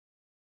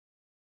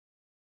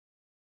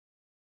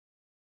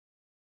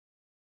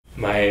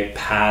my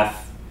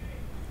path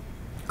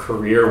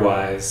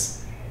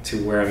career-wise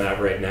to where I'm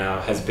at right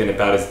now has been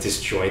about as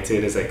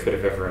disjointed as I could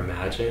have ever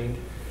imagined.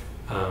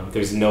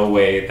 There's no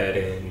way that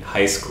in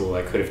high school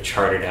I could have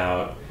charted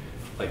out,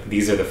 like,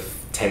 these are the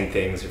 10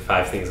 things or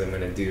 5 things I'm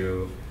going to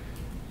do,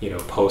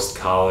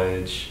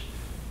 post-college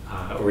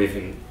or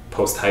even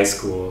post-high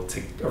school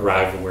to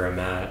arrive at where I'm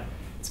at.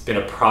 It's been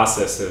a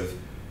process of,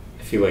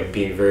 I feel like,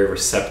 being very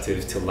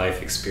receptive to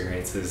life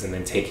experiences and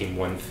then taking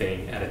one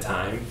thing at a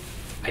time.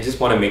 I just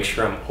want to make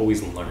sure I'm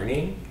always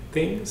learning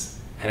things,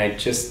 and I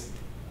just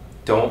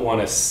don't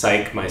want to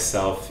psych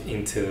myself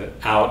into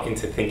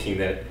thinking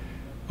that,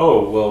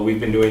 oh, well, we've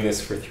been doing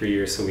this for 3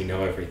 years, so we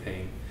know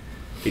everything,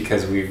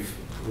 because we've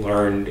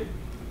learned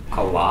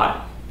a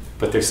lot,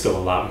 but there's still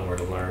a lot more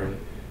to learn.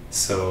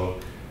 So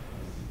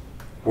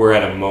we're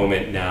at a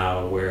moment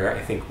now where I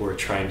think we're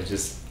trying to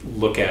just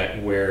look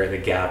at where the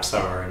gaps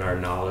are in our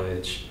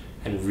knowledge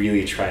and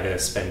really try to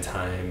spend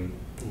time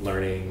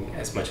learning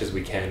as much as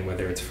we can,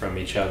 whether it's from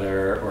each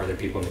other or other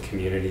people in the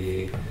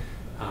community,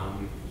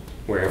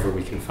 wherever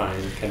we can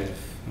find kind of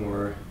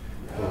more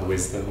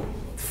wisdom.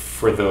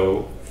 For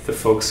the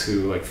folks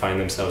who find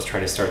themselves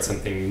trying to start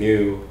something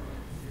new,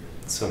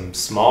 some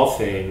small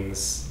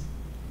things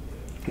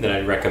that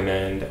I'd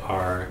recommend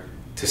are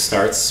to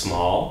start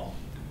small.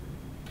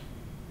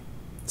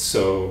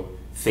 So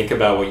think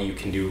about what you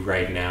can do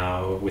right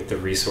now with the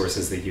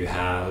resources that you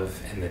have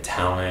and the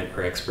talent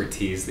or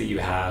expertise that you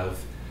have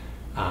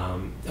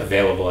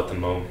available at the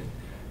moment.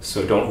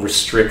 So don't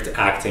restrict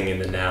acting in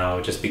the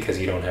now just because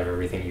you don't have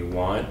everything you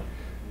want.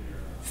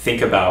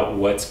 Think about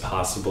what's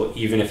possible,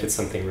 even if it's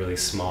something really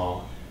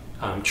small.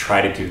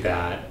 Try to do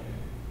that.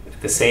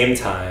 At the same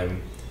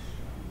time,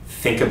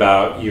 think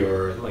about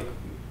your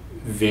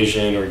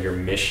vision or your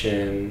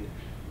mission.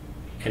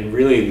 And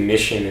really,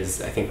 mission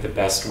is, I think, the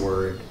best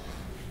word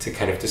to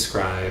kind of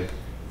describe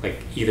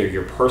either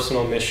your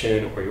personal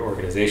mission or your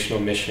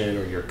organizational mission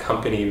or your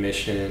company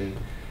mission.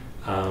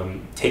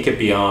 Take it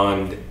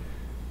beyond,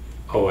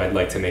 oh, I'd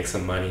like to make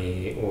some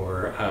money,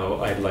 or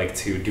oh, I'd like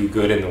to do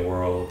good in the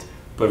world,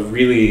 but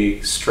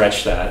really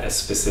stretch that as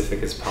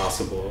specific as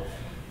possible.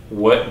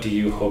 What do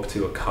you hope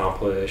to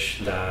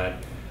accomplish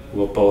that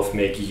will both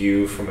make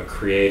you, from a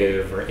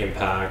creative or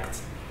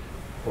impact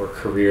or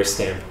career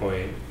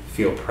standpoint,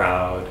 feel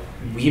proud?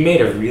 We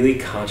made a really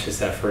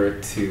conscious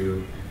effort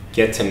to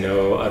get to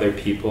know other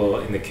people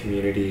in the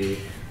community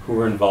who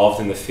were involved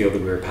in the field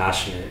that we were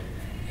passionate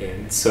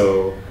in.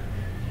 So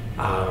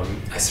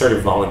I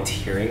started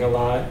volunteering a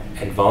lot,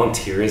 and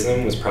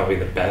volunteerism was probably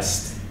the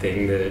best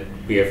thing that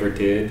we ever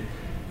did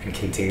and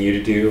continue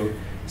to do.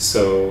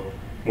 So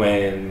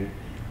when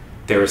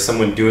there was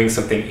someone doing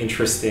something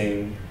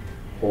interesting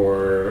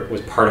or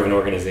was part of an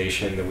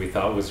organization that we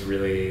thought was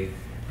really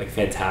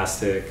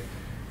fantastic,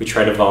 we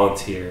tried to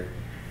volunteer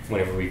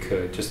whenever we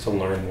could, just to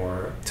learn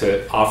more,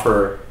 to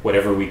offer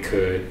whatever we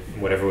could,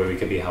 whatever way we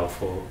could be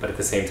helpful, but at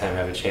the same time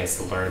have a chance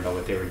to learn about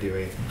what they were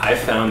doing. I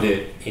found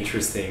it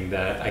interesting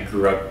that I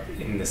grew up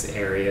in this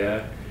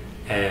area,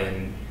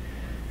 and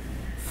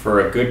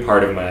for a good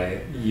part of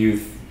my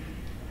youth,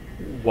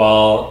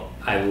 while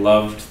I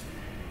loved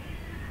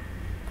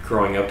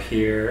growing up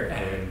here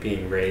and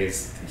being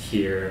raised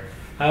here,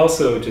 I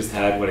also just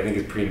had what I think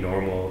is pretty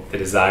normal, the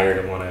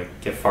desire to want to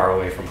get far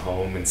away from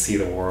home and see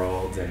the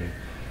world and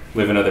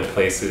live in other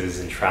places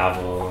and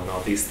travel and all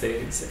these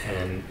things.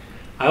 And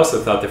I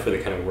also thought that for the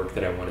kind of work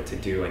that I wanted to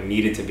do, I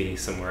needed to be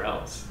somewhere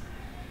else.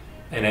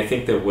 And I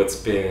think that what's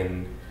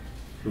been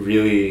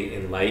really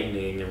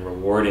enlightening and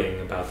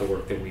rewarding about the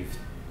work that we've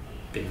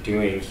been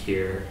doing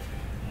here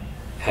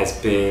has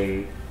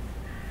been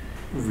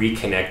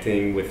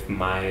reconnecting with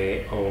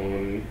my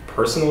own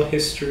personal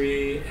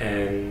history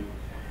and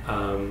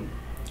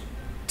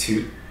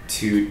to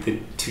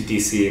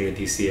DC and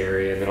the DC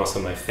area, and then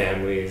also my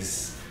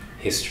family's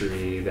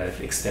history that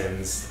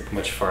extends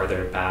much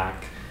farther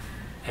back,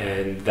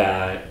 and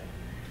that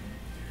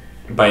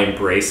by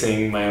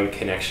embracing my own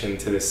connection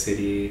to the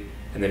city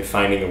and then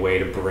finding a way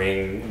to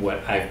bring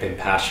what I've been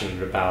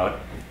passionate about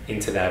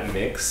into that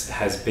mix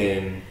has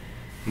been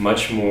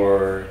much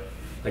more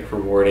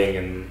rewarding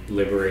and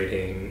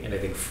liberating, and I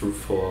think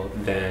fruitful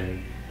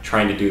than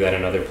trying to do that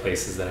in other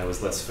places that I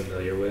was less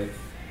familiar with.